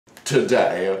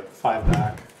today. 5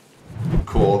 back.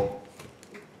 Cool.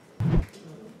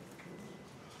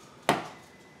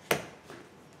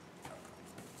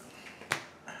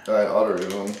 Alright, otter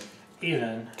even.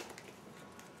 Even.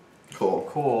 Cool.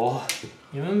 Cool.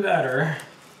 Even better.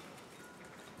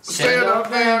 Stand up,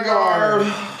 Vanguard!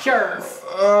 Curve!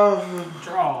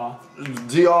 Draw.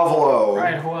 Diavolo.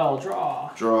 Right, well,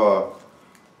 draw. Draw.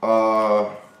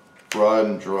 Ride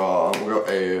and draw. We'll go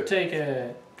 8. Take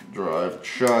it. Drive.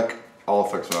 Check. I'll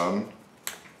fix them.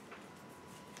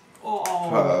 Oh.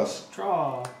 Pass.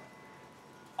 Draw.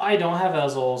 I don't have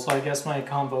Ezel, so I guess my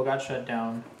combo got shut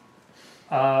down.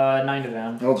 9 to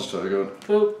van. I'll just take it.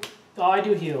 Boop. Oh, I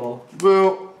do heal.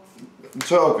 Boop.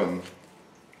 Token.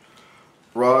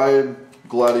 Ride.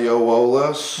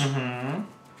 Gladiolus. Mm-hmm.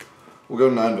 We'll go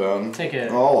 9 down. Take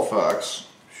it. All effects.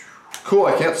 Cool,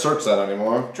 I can't search that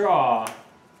anymore. Draw.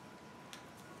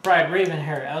 Ride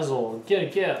Ravenhair Ezel. Get a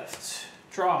gift.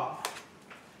 Draw.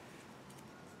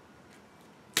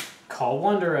 Call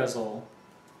Wonder Ezel.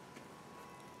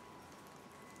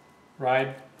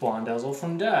 Ride Blonde Ezel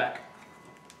from deck.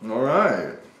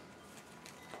 Alright.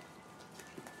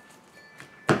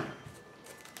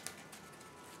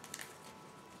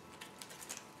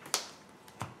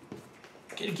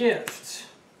 Get a gift.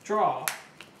 Draw.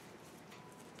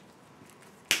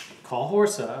 Call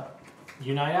Horsa.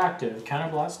 Unite active.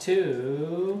 Counterblast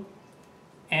 2.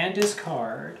 And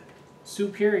discard.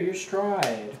 Superior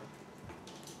Stride.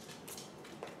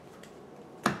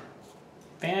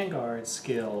 Vanguard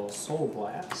skill. Soul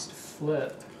Blast.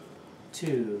 Flip.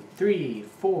 2, 3,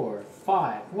 4,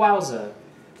 5. Wowza.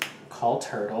 Call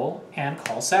Turtle and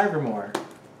call Sagramore.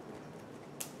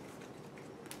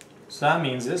 So that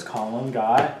means this column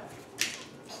got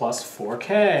plus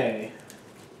 4k.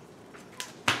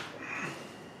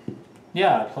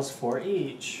 Yeah, plus 4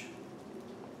 each.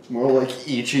 More like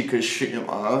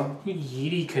Ichikashima.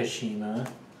 Yeety Kashima.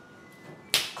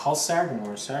 Call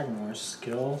Sagramore. Sagramore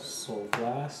skill, Soul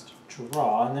Blast,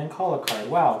 draw, and then call a card.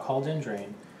 Wow, call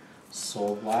Dendrain.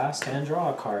 Soul Blast and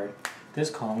draw a card. This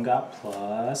column got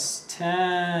plus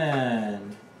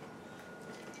 10.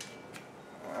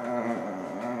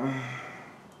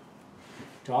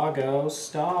 Doggo,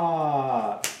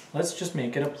 stop. Let's just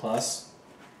make it a plus.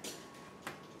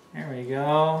 There we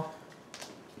go.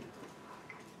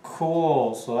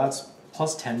 Cool, so that's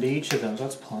plus 10 to each of them, so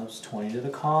that's plus 20 to the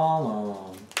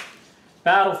column.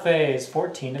 Battle phase,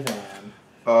 14 to van.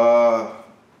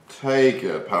 Take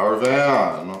it. Power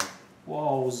Van.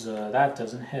 Wowza, that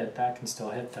doesn't hit. That can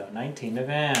still hit though. 19 to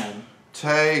van.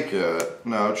 Take it.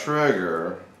 Now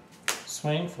trigger.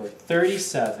 Swing for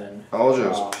 37. I'll Draw.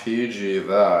 just PG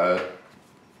that.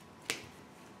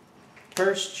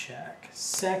 First check.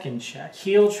 Second check.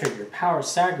 Heal trigger. Power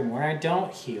Sagramore and I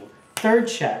don't heal. Third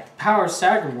check. Power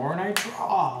Sagramore and I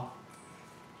draw.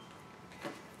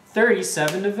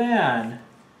 37 to van.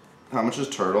 How much is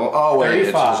Turtle? Oh wait, 35.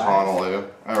 it's just Honolulu.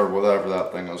 Or whatever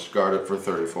that thing is. Guard it for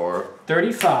 34.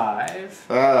 35.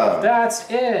 Ah. That's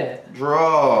it.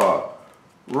 Draw.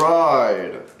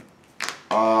 Ride.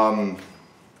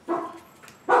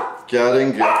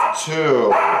 Getting gift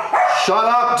 2. Shut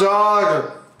up,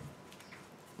 dog!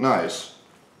 Nice.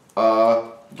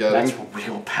 Getting That's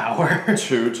real power.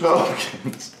 2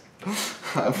 tokens.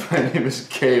 My name is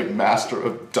Gabe, Master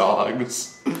of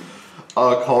Dogs.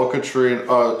 Call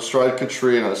Katrina, Stride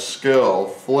Katrina, skill,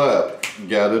 flip,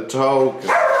 get a token.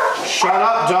 Shut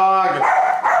up, dog!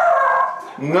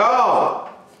 No!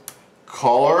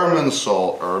 Call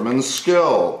Ermin's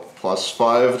skill, plus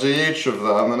 5 to each of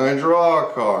them, and I draw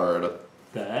a card.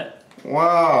 Bet.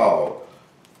 Wow.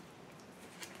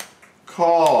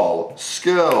 Call,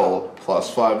 skill, plus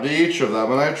 5 to each of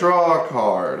them, and I draw a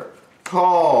card.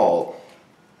 Call.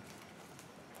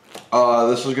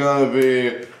 This is gonna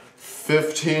be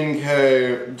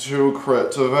 15k to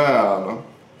crit to van.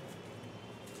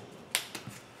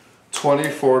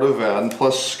 24 to van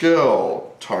plus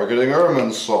skill, targeting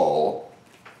Ermin's.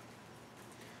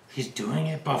 He's doing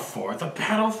it before the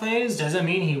battle phase? Does it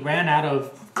mean he ran out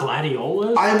of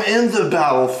Gladiolus? I'm in the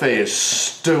battle phase,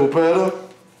 stupid.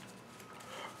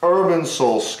 Ermin's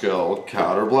skill,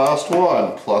 counterblast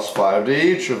 1, plus 5 to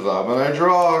each of them, and I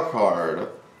draw a card.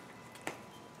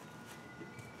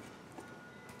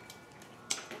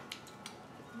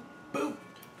 Boop.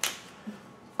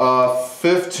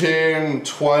 15,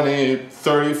 20,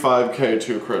 35k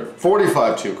 2 crit,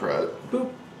 45 2 crit.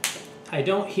 Boop. I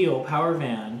don't heal. Power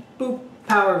van. Boop.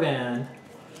 Power van.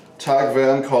 Tag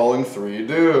van calling 3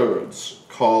 dudes.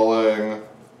 Calling,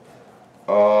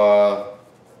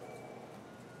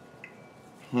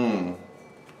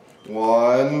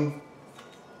 1,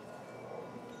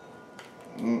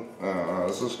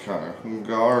 This is kind of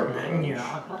garbage.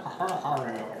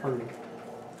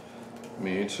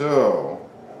 Me too.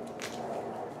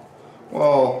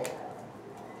 Well,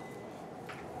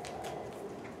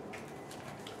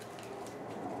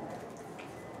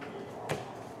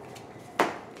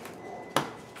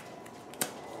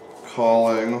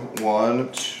 calling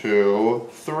 1, 2,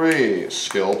 3.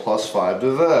 Skill plus 5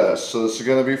 to this. So this is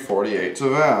going to be 48 to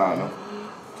Van.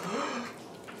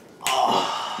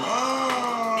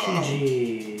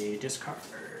 PG. Discard.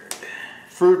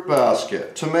 Fruit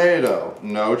basket. Tomato.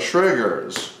 No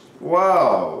triggers.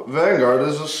 Wow. Vanguard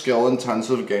is a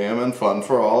skill-intensive game and fun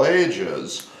for all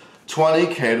ages.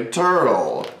 20k to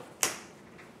turtle.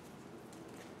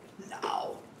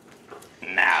 No.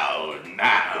 No,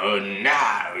 no, no.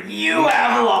 You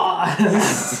have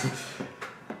lost.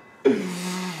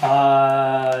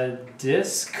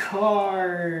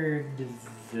 Discard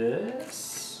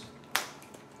this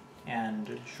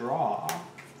and draw.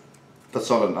 That's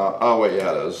not an. Oh wait,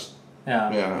 yeah, it is.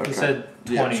 Yeah. Yeah. Okay. You said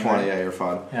 20. Yeah, 20. Right? Yeah, you're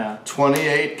fine. Yeah.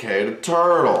 28k to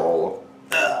turtle.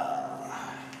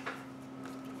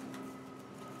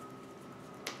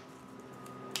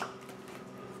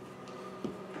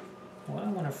 What do I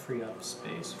want to free up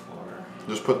space for?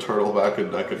 Just put turtle back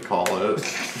and I could call it.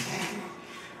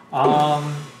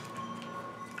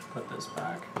 Put this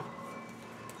back.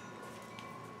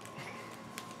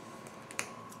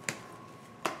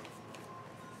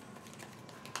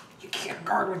 You can't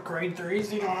guard with grade 3s,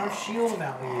 they don't have shield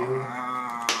value.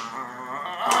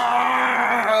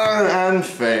 End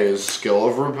phase. Skill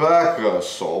of Rebecca.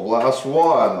 Soul Blast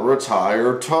 1.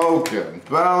 Retire token.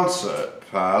 Bounce it.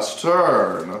 Pass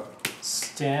turn.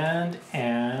 Stand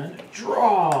and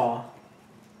draw.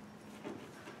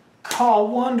 Call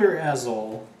Wonder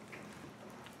Ezel.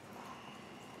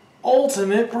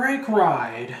 Ultimate Brake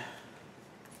Ride.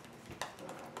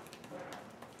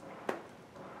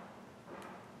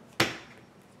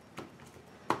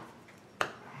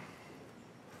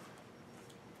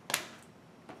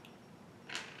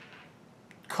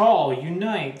 Call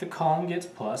Unite. The column gets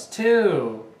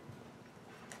 +2.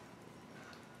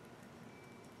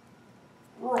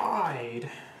 Ride.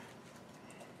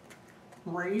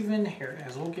 Raven Hair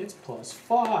Ezel gets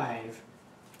 +5.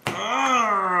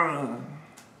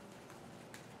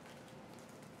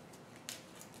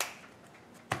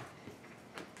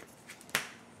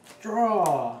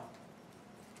 Draw.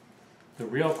 The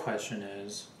real question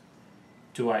is,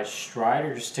 do I stride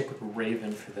or just stick with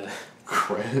Raven for the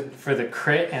Crit? For the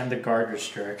crit and the guard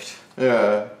restrict?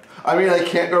 Yeah. I mean, I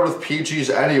can't guard with PGs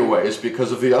anyways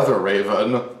because of the other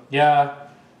Raven. Yeah.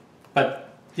 But,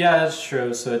 yeah, that's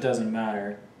true, so it doesn't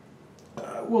matter.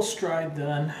 We'll stride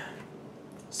then.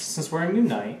 Since we're in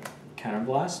Unite,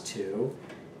 Counterblast 2,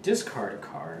 discard a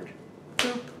card.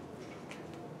 Boop.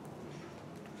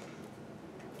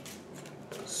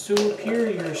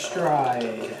 Superior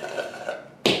Stride.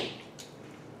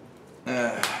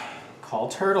 Call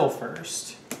Turtle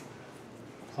first.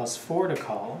 +4 to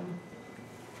call him.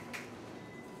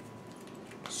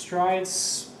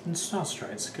 Strides. It's not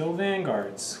Stride. Skill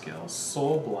Vanguard. Skill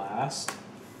Soul Blast.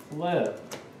 Flip.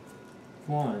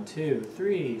 1, 2,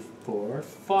 3, 4,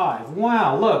 5.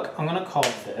 Wow, look, I'm gonna call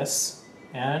this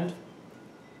and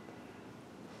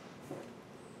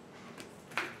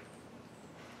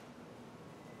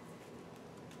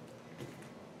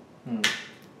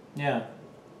yeah,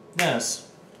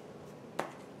 this.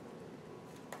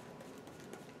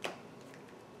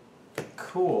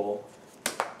 Cool.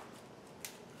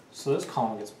 So this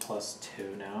column gets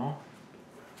 +2 now.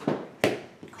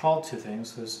 Call 2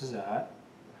 things, so this is that.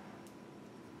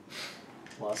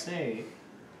 +8.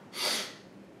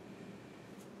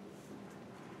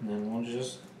 And then we'll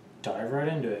just dive right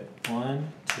into it.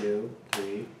 1, 2,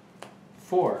 3,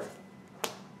 4.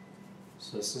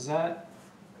 So this is that.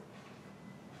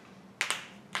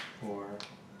 4,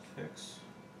 6,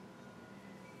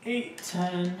 8,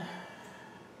 10.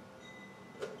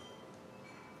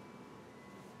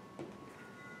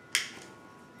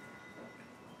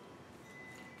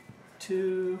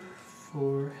 2,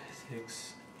 4,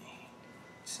 6, 8,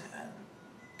 7.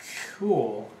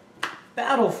 Cool.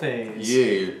 Battle phase.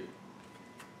 Yeah.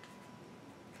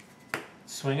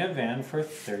 Swing at Van for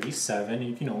 37.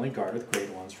 You can only guard with grade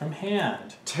 1s from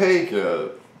hand. Take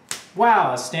it.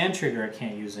 Wow, a stand trigger I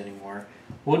can't use anymore.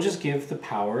 We'll just give the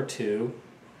power to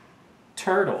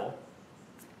Turtle.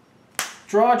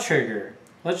 Draw trigger.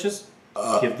 Let's just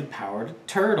give the power to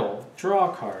Turtle.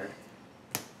 Draw a card.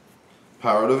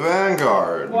 Power to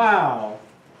Vanguard. Wow.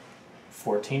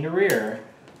 14 to rear.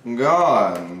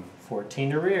 Gone. 14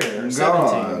 to rear. Gone.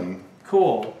 17.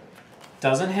 Cool.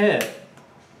 Doesn't hit.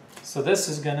 So this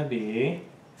is going to be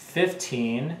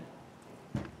 15.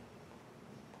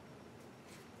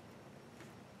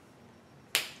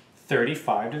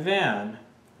 $35 to Van.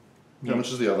 How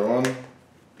much is the other one?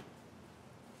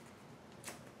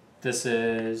 This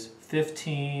is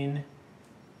 15.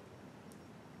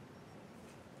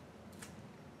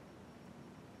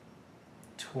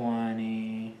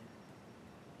 $20.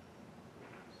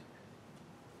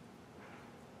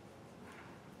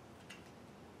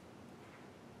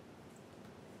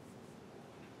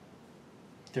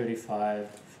 $35,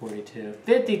 $42,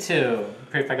 $52.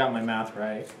 Pray if I got my math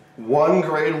right. One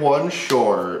grade 1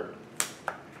 short.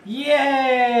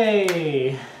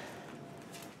 Yay!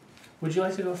 Would you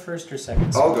like to go first or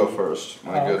second? I'll go first,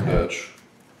 my good bitch.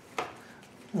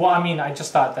 Well, I mean, I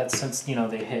just thought that since, you know,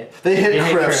 they hit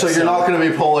crit, so you're not going to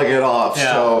be pulling it off.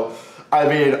 Yeah. So, I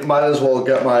mean, might as well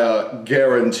get my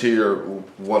guarantee or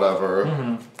whatever.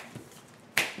 Mm-hmm.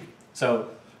 So,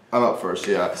 I'm up first,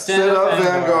 yeah. Stand up,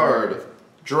 Vanguard.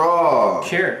 Draw.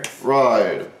 Cure.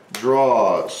 Ride.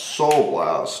 Draw. Soul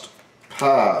Blast.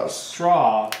 Pass.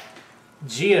 Draw.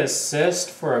 G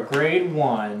assist for a grade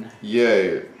 1.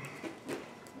 Yay.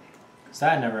 Because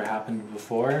that never happened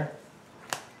before.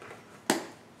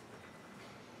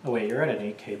 Oh wait, you're at an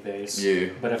 8k base. Yeah.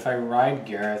 But if I ride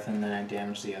Gareth and then I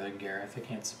damage the other Gareth, I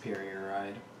can't superior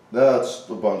ride. That's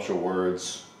a bunch of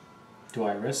words. Do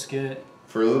I risk it?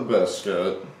 For the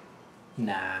biscuit.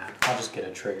 Nah, I'll just get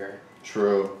a trigger.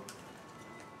 True.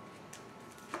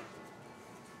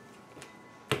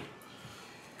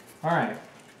 Alright,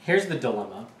 here's the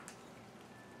dilemma.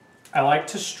 I like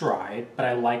to stride, but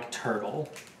I like turtle.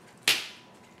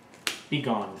 Be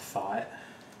gone, thought.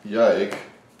 Yike.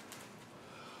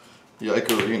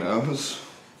 Yikerinos.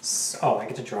 Oh, I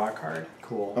get to draw a card?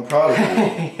 Cool. I'm proud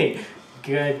of you.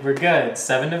 Good, we're good.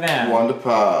 7 to Van. 1 to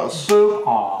pass. Boop.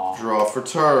 Aw. Draw for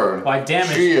turn. Well, I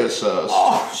damaged. G assist.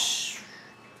 Oh,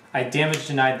 I damage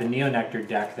denied the NEO NECTAR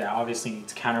deck that obviously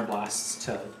needs counterblasts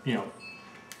to, you know.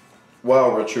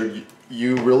 Wow, Richard,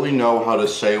 you really know how to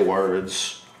say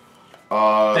words.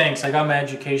 Thanks, I got my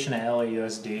education at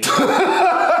LAUSD.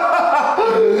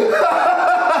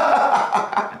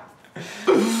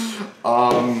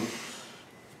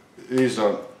 These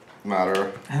don't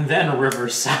matter. And then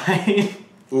Riverside.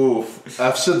 Oof.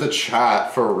 F's in the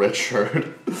chat for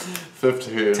Richard.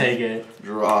 15. Take it.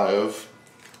 Drive.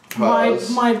 Pass.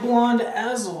 My blonde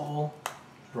Ezel.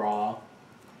 Draw.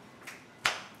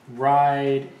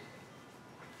 Ride.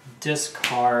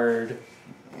 Discard.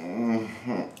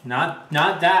 Mm-hmm. Not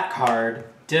that card.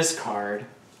 Discard.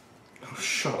 Oh,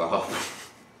 shut up.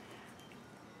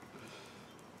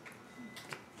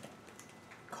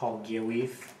 Call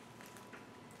Gilweef.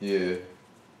 Yeah.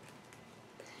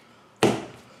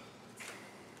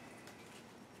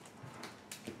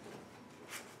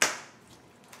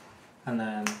 And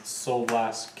then Soul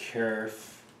Blast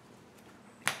Curve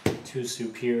to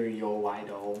Superior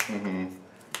Wido.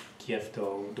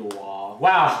 Gifto Dua.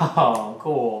 Wow,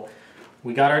 cool.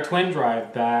 We got our twin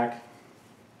drive back.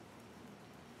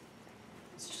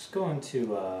 Let's just go into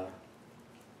where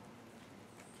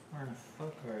the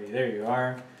fuck are you? There you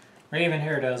are.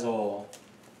 Raven-haired Ezel.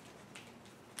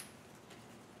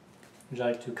 Would you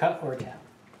like to cut or tap?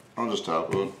 I'll just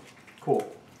tap it. Cool.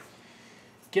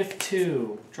 Gift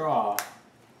 2, draw.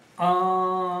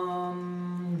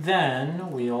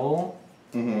 Then we'll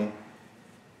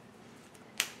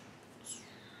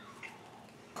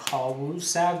Kawu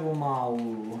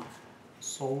Sagumau,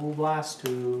 Soul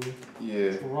Blastu,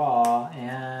 Yeah. draw,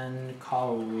 and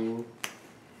Kawu.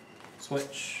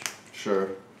 Switch. Sure.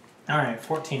 Alright,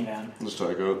 14 Van. Let's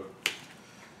take it.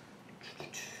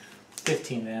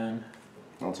 15 Van.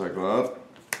 I'll take that.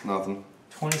 Nothing.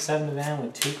 27 Van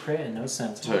with 2 crit and no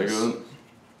sense. Take it.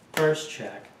 First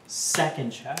check. Second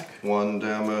check. 1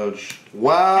 damage.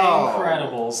 Wow!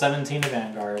 Incredible. 17 to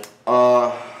Vanguard.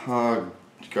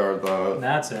 Guard that.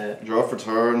 That's it. Draw for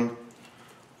turn.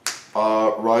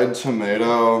 Ride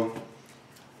Tomato.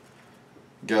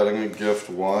 Getting a gift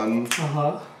 1.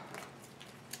 Uh-huh.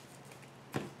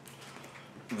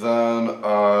 Then,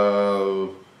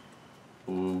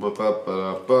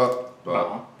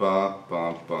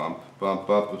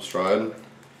 stride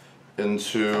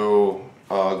into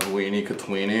Token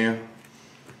Katrina.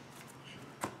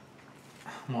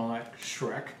 More like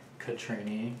Shrek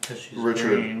Katrina, because she's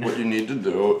Richard, green. what you need to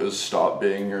do is stop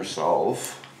being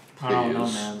yourself. Please. I don't know,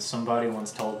 man. Somebody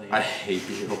once told me. I hate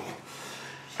you.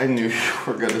 I knew you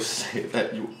were gonna say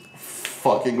that, you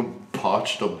fucking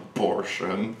botched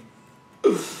abortion.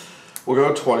 We'll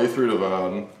go 23 to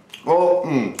Van. Well,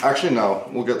 actually no.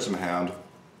 We'll get some hand.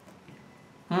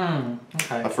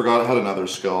 Okay. I forgot I had another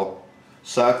skill.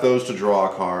 Sack those to draw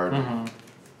a card.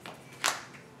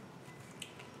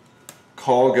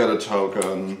 Call, get a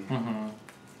token. Mm-hmm.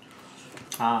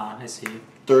 Ah, I see.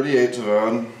 38 to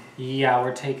Van. Yeah,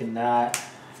 we're taking that.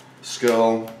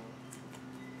 Skill.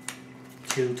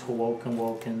 2 to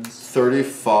Wokens.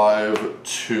 35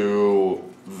 to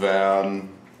Van.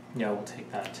 Yeah, we'll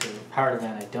take that too. Power to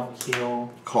Van, I don't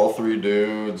heal. Call 3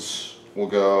 dudes. We'll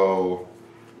go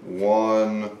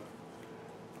 1,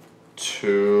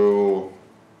 2,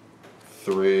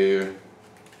 3.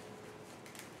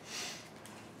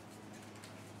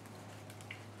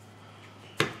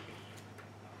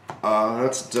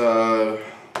 That's dead.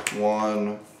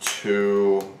 1,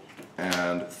 2,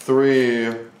 and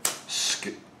 3.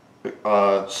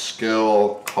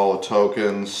 Skill, call a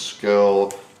token,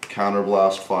 skill,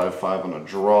 counterblast 5/5 on a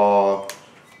draw.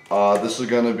 This is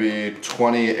gonna be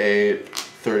 28,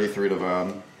 33 to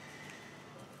Van.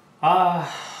 I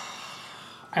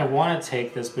want to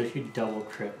take this, but if you double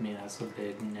crit me, that's a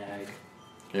big neg.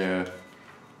 Yeah.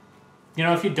 You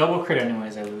know, if you double crit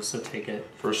anyways, I lose, so take it.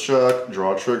 First check,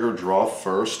 draw trigger, draw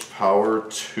first, power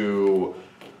to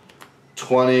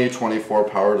 20, 24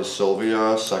 power to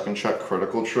Sylvia, second check,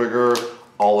 critical trigger,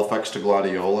 all effects to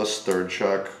Gladiolus, third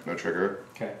check, no trigger.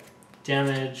 Okay.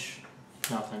 Damage,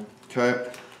 nothing.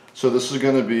 Okay, so this is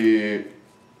going to be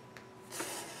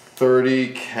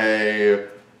 30k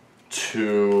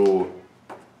to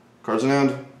cards in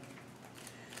hand.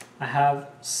 I have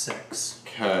 6.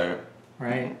 Okay.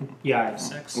 Right? Yeah, I have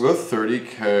 6. We'll go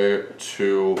 30k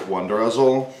to Wonder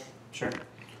Ezel. Sure.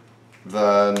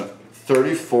 Then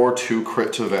 34 to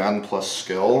crit to Van plus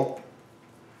skill.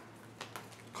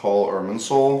 Call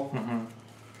Irminsul. Mm-hmm.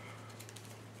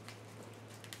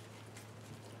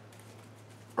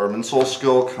 Irminsul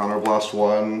skill, counterblast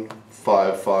 1,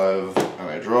 5/5, and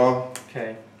I draw.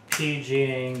 Okay.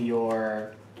 PGing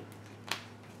your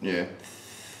Yeah.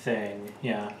 thing.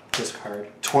 Yeah, discard.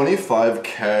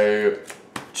 25k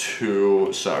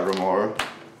to Sagramore.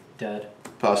 Dead.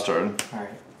 Pass turn.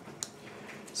 Alright.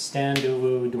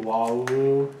 Standulu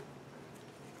Dwaulu.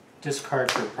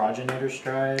 Discard for Progenitor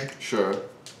Stride. Sure.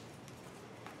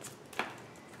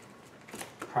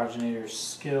 Progenitor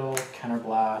skill,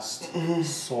 counterblast,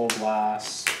 soul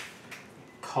blast.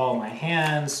 Call my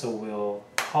hand, so we'll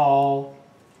call.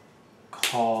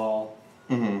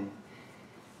 Mm-hmm.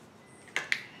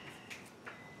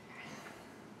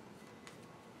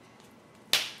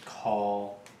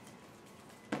 Call,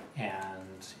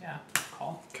 and yeah,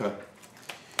 call. Okay.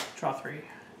 Draw 3,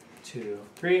 2,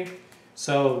 3.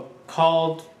 So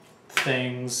called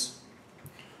things.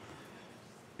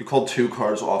 You called 2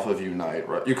 cards off of Unite,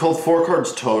 right? You called 4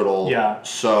 cards total. Yeah.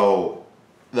 So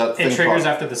that thing It triggers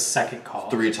after the second call.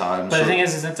 3 times. But the thing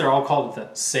is since they're all called at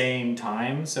the same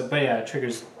time, so but yeah, it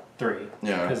triggers 3.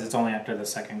 Yeah. Because it's only after the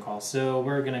second call. So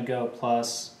we're gonna go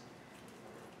plus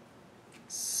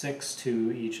 6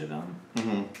 to each of them.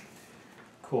 Mm-hmm.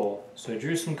 Cool. So I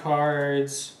drew some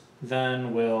cards,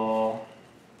 then we'll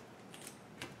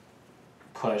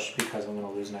push because I'm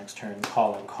gonna lose next turn.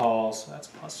 Call and call, so that's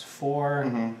plus 4.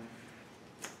 Mm-hmm.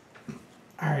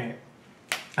 Alright.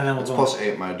 And then we'll It's go plus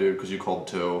 8, my dude, because you called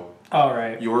 2. Oh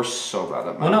right. You were so bad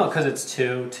at math. Well no, because it's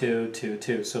 2, 2, 2,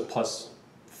 2, so plus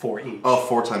 4 each. Oh,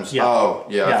 4 times. Yeah. Oh,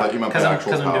 yeah. I thought you meant the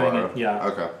actual I'm power. doing it, yeah.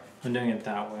 Okay. I'm doing it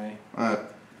that way. Alright.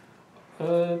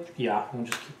 Yeah, we'll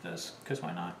just keep this, because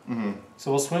why not? Mm-hmm.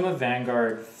 So we'll swing with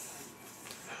Vanguard.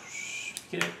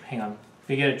 Hang on. If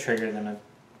we get a trigger, then I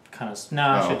kind of... No,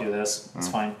 I should do this. It's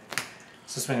fine.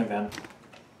 So swing with Van.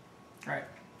 Alright.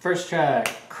 First check.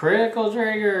 Critical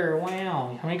trigger.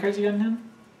 Wow. How many cards you got in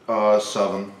hand?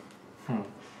 7. Yeah,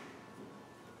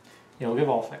 we'll give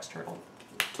all effects turtle.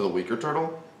 To the weaker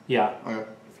turtle? Yeah. Okay.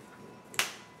 It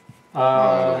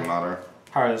doesn't matter.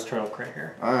 Power of this turtle crit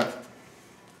here. Alright.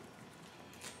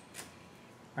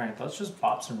 Alright, let's just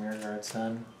bop some rear guards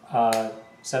then.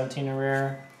 17 a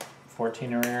rear,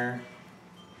 14 a rear.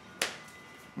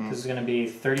 This is going to be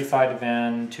 35 to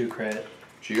Van, 2 crit.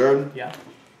 G-Guard? Yeah.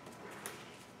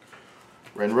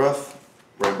 Rain Breath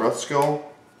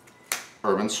skill.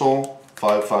 Irminsul.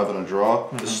 5/5 and a draw.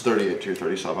 This is 38 to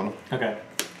 37. Okay.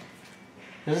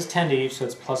 This is 10 to each, so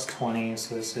it's plus 20.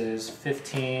 So this is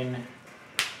 15.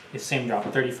 It's same drop.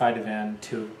 35 to Van,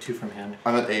 2 from hand.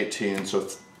 I'm at 18, so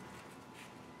it's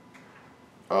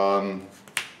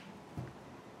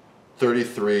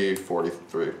 33,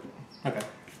 43. Okay.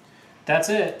 That's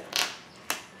it.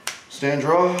 Stand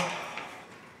draw.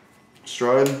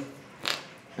 Stride.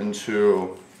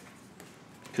 Into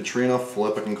Katrina,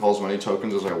 flip. I can call as many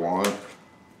tokens as I want.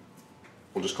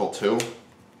 We'll just call 2.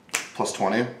 Plus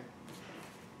 20.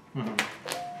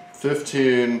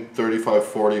 15, 35,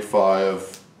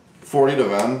 45, 40 to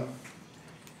Ven.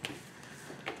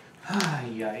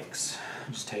 Yikes.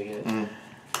 Just take it.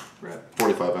 Rip.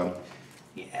 45 N.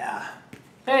 Yeah.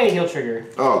 Hey, heal trigger.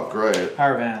 Oh, great.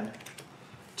 Power Van.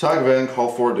 Tag Van, call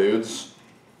 4 dudes.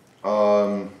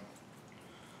 1,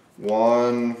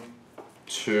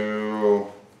 2.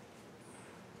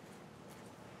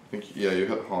 I think, yeah, you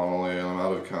hit Homily, and I'm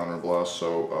out of counterblast,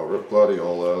 so rip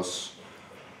Gladiolus.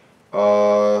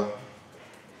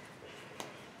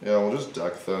 Yeah, we'll just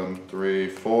deck them. 3,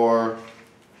 4.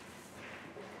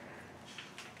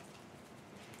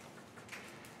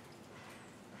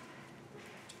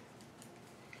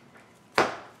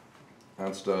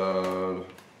 That's dead.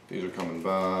 These are coming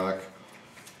back.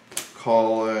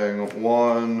 Calling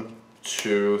 1,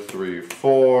 2, 3,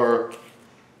 4.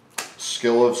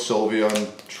 Skill of Sylveon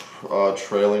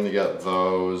trailing to get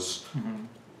those.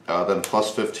 Then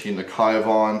plus 15 to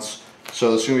Kaivons.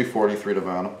 So this is going to be 43 to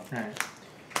Van. Alright.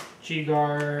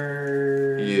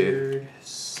 G-Guard. Yeah.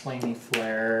 Slimy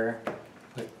Flare.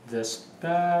 Put this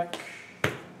back.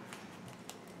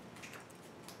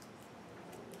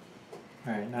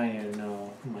 Alright, now I need to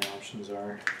know what my options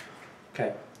are.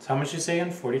 Okay, so how much you say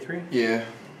again? 43? Yeah.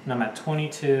 And I'm at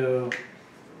 22.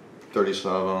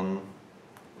 37.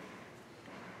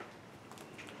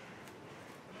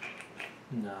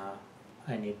 Nah,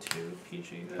 I need to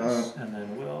PG this, and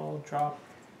then we'll drop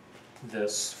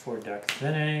this for deck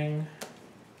thinning.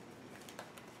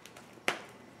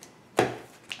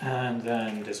 And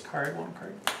then discard 1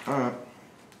 card. Alright.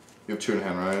 You have 2 in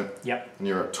hand, right? Yep. And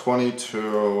you're at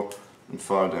 22 and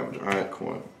 5 damage. Alright,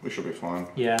 cool. We should be fine.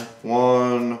 Yeah.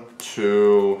 1,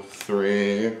 2,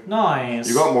 3. Nice.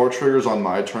 You got more triggers on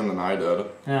my turn than I did.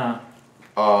 Yeah.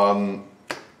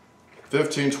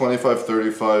 15, 25,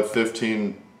 35,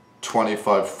 15,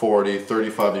 25, 40,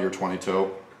 35 to your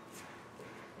 22.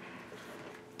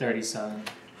 37.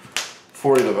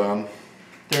 40 to Van.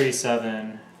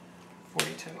 37.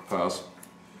 42. Pass.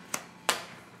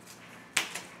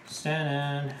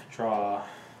 Stand in, draw.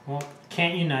 Well,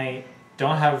 can't unite.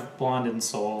 Don't have Blonde and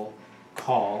Soul.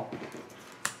 Call.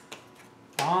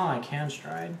 Ah, I can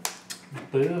stride.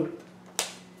 Boop.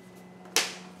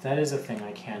 That is a thing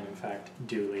I can, in fact,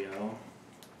 do, Leo.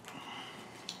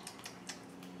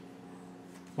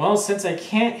 Well, since I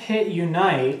can't hit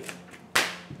Unite...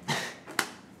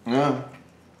 Yeah.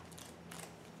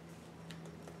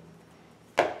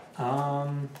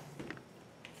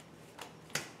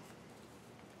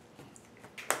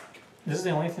 This is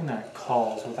the only thing that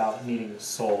calls without needing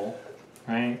Soul,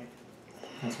 right?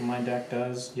 That's what my deck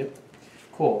does. Yep.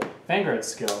 Cool. Vanguard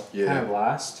skill. Yeah.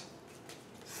 Blast.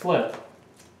 Flip.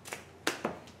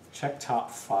 Check top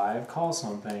 5. Call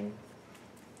something.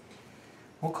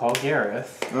 We'll call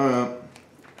Gareth. Alright.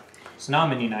 So now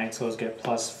I'm in Unite, so let's get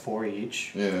plus 4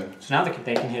 each. Yeah. So now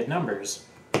they can hit numbers.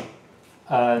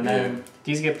 And then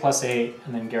these get plus 8,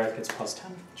 and then Gareth gets plus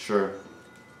 10. Sure.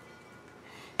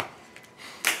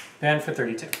 Ban for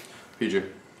 32. PG.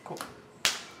 Cool.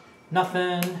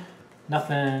 Nothing.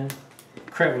 Nothing.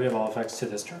 Crit will give all effects to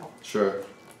this turtle. Sure.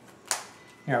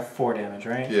 You're at 4 damage,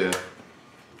 right? Yeah.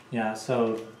 Yeah,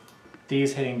 so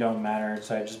these hitting don't matter,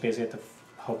 so I just basically have to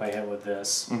hope I hit with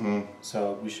this.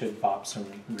 So we should bop some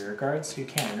rear guards so you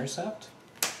can't intercept.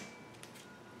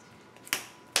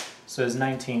 So it's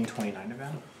 19, 29 to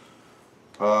Van.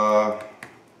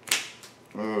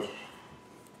 We'll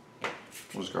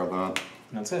just grab that.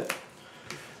 And that's it.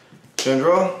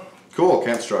 Chandra? Cool,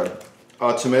 can't stride.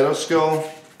 Tomato skill.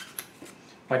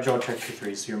 I draw check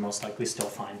 2/3, so you're most likely still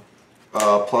fine.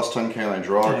 Plus 10 can I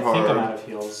draw And a I card? think I'm out of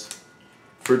heals.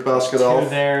 Fruit basket 2 elf.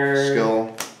 there.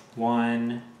 Skill.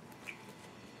 1.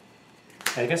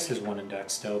 I guess there's 1 in deck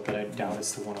still, but I doubt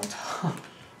it's the one on top.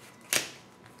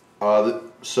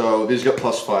 So these get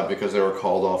plus 5 because they were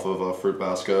called off of a fruit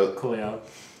basket. Coolio.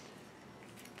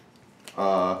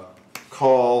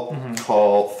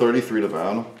 Call 33 to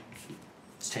Van.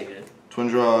 Let's take it. Twin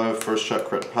drive, first check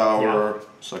crit power,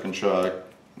 second check.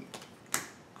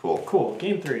 Cool. Cool.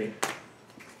 Game 3.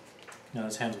 No,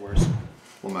 this hand's worse.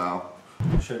 Lamau.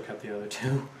 Should have kept the other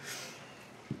 2.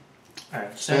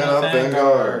 Alright, Stand up,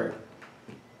 Vanguard.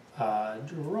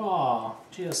 Draw.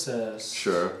 GSS.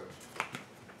 Sure.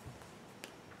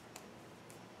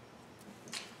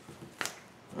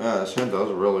 Yeah, this hand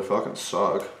does really fucking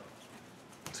suck.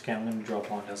 It's okay, I'm gonna draw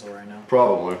Blonde Ezel right now.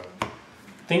 Probably.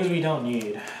 Things we don't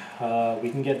need. We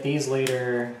can get these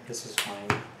later. This is fine.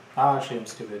 Oh, actually, I'm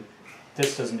stupid.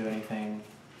 This doesn't do anything.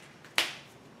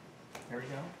 There we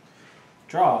go.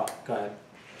 Draw. Go ahead.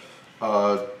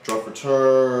 Draw for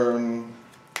turn.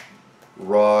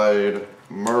 Ride.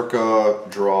 Merca.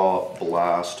 Draw.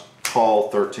 Blast. Call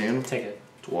 13. Take it.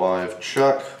 Drive.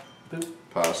 Check. Boop.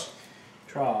 Pass.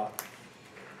 Draw.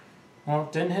 Well,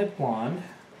 didn't hit Blonde.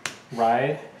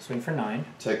 Ride, swing for 9.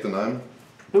 Take the 9.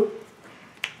 Boop.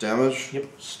 Damage. Yep.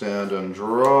 Stand and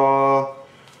draw.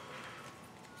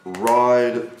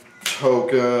 Ride,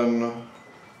 token.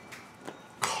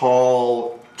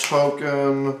 Call,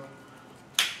 token.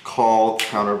 Call,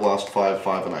 counterblast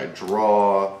 5/5, and I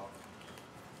draw.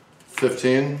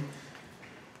 15.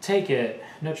 Take it.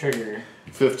 No trigger.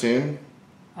 15.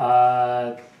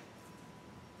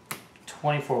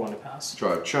 24 when to pass.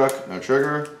 Drive check, no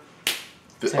trigger.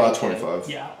 25.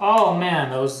 Yeah. Oh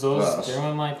man, those Pass. they're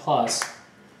on my plus.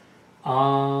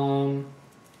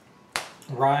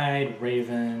 Ride,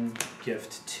 Raven,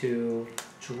 gift 2,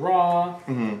 draw.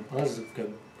 Mm-hmm. Well, this is a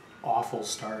good, awful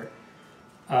start.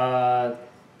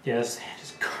 Yes, hand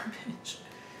is garbage.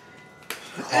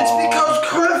 It's because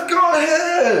Criff got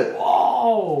hit!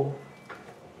 Whoa!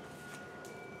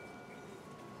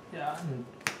 Yeah, and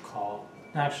call.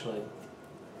 Actually,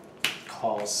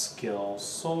 call skill,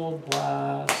 Soul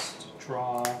Blast,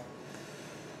 draw,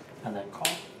 and then call.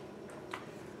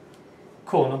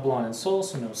 Cool, no Blown in Soul,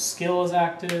 so no skill is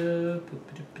active.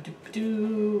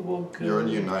 We'll go. You're in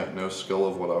Unite, no skill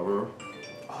of whatever.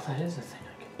 Oh, that is a thing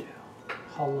I can do.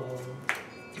 Hello.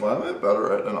 Why am I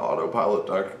better at an autopilot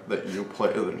deck that you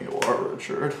play than you are,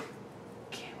 Richard?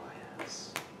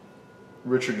 KYS.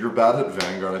 Richard, you're bad at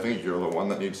Vanguard. I think you're the one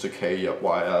that needs to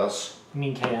KYS. You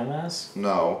mean KMS?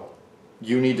 No.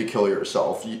 You need to kill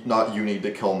yourself, not you need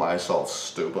to kill myself,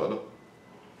 stupid.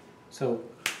 So,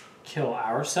 kill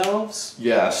ourselves?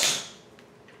 Yes.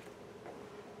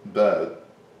 Bet.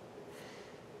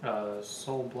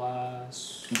 Soul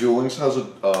Blast. Duel Links has a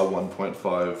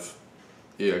 1.5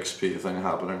 EXP thing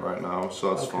happening right now,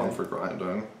 so that's fun Okay. for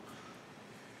grinding.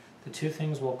 The two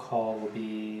things we'll call will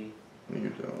be You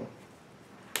do.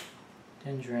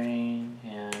 Dendrain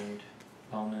and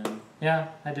Bowman. Yeah,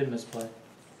 I did misplay.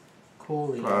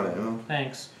 Cool. Proud of you.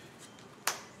 Thanks.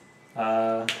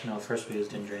 No, first we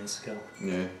used Dendrain's skill.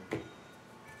 Yeah.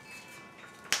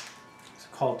 So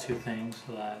called two things,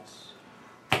 so that's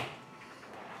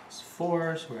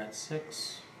 4, so we're at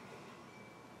 6.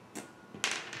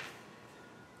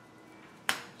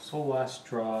 Soul Blast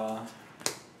draw.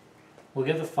 We'll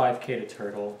give the 5k to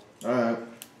Turtle. Alright.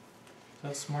 Is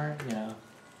that smart? Yeah.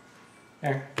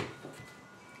 There.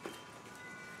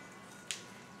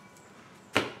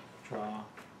 Draw.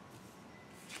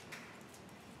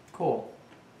 Cool.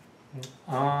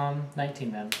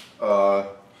 19 men.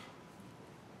 How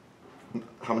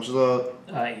much is that?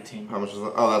 18. How much is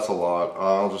that? Oh, that's a lot.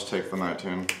 I'll just take the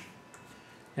 19.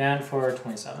 And for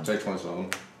 27. Take 27.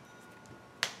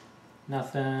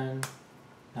 Nothing.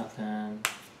 Nothing.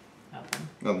 Nothing.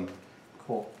 Nothing.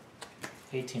 Cool.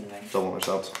 18 men. Double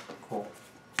intercept. Cool.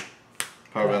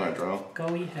 Power Van, I draw. Go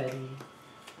Eddie.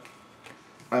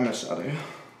 I miss Eddie.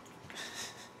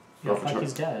 Yeah, fuck,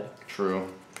 he's dead. True.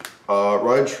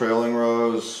 Ride Trailing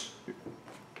Rose.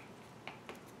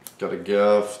 Get a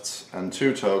gift and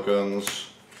 2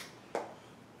 tokens.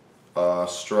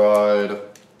 Stride.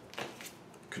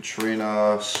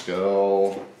 Katrina,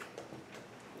 skill.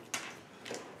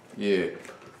 Yeah.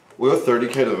 We have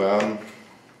 30k to Van.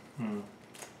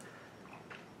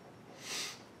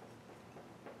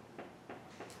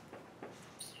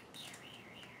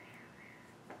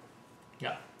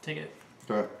 Yeah, take it.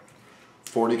 Okay.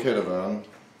 40k to Van.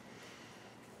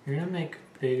 You're gonna make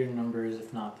bigger numbers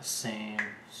if not the same,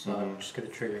 so I'm just gonna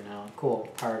trigger now. Cool.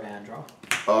 Power Van draw.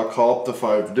 Call up to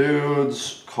 5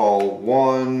 dudes. Call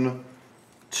 1,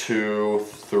 2,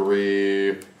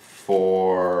 3,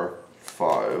 4,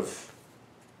 5.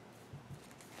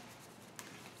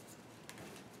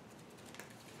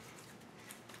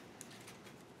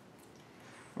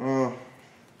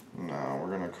 No,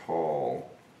 we're gonna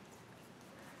call.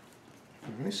 Do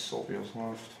we have any Sylvias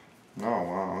left? No,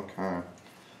 wow, okay.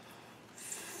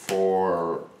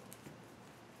 4,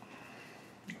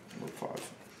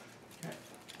 5. Okay.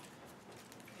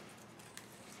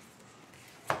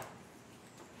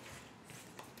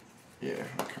 Yeah,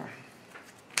 okay.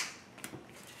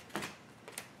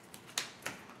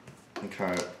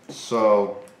 Okay,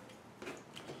 so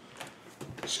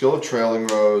skill of Trailing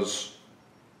Rose,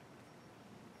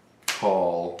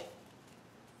 call,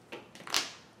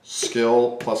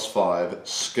 skill +5,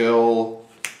 skill,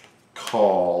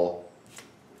 call,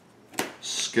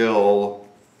 skill,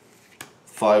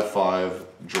 5/5,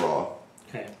 draw.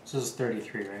 Okay, so this is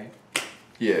 33, right?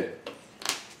 Yeah.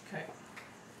 Okay.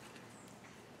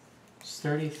 It's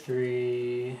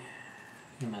 33.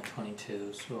 I'm at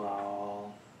 22, so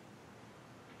I'll.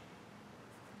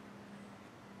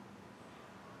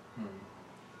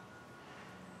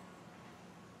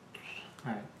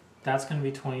 Alright, that's going to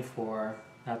be 24.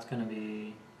 That's going to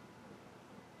be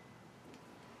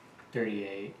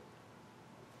 38.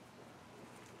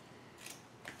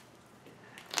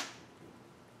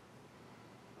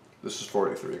 This is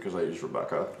 43 because I used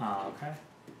Rebecca. Oh, okay.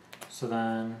 So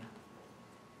then,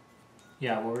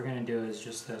 yeah, what we're gonna do is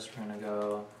just this. We're gonna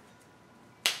go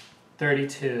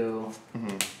 32.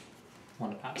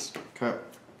 One to pass. Okay.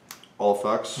 All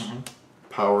effects.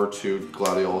 Power to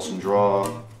Gladiolus and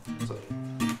draw.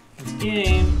 It's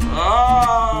game.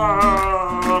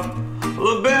 Ah!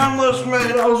 The ban list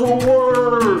made us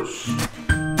worse!